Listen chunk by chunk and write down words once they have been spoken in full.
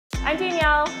I'm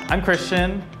Danielle. I'm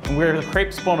Christian, and we're the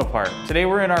Crepes Bonaparte. Today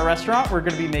we're in our restaurant. We're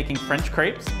going to be making French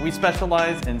crepes. We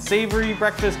specialize in savory,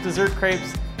 breakfast, dessert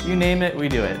crepes. You name it, we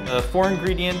do it. The 4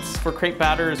 ingredients for crepe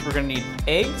batter is we're going to need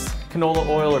eggs, canola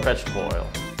oil or vegetable oil,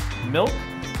 milk,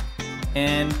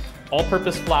 and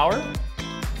all-purpose flour.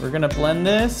 We're going to blend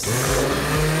this.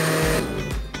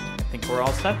 I think we're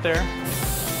all set there.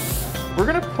 We're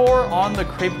going to pour on the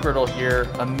crepe griddle here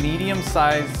a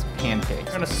medium-sized pancake.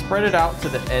 We're going to spread it out to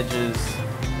the edges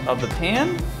of the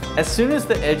pan. As soon as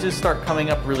the edges start coming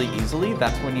up really easily,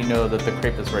 that's when you know that the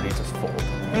crepe is ready to fold.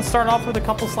 I'm going to start off with a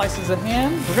couple slices of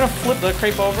ham. We're going to flip the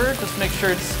crepe over, just make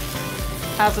sure it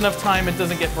has enough time it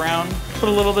doesn't get brown. Put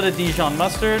a little bit of Dijon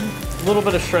mustard, a little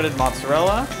bit of shredded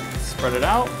mozzarella, spread it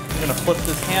out. We're going to flip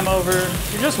this ham over.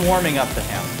 You're just warming up the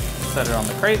ham. Set it on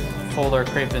the crepe, fold our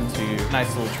crepe into a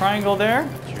nice little triangle there.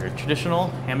 It's your traditional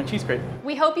ham and cheese crepe.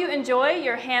 We hope you enjoy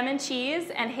your ham and cheese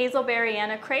and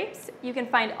hazelberryana crepes. You can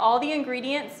find all the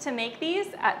ingredients to make these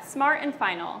at Smart and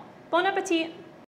Final. Bon appetit!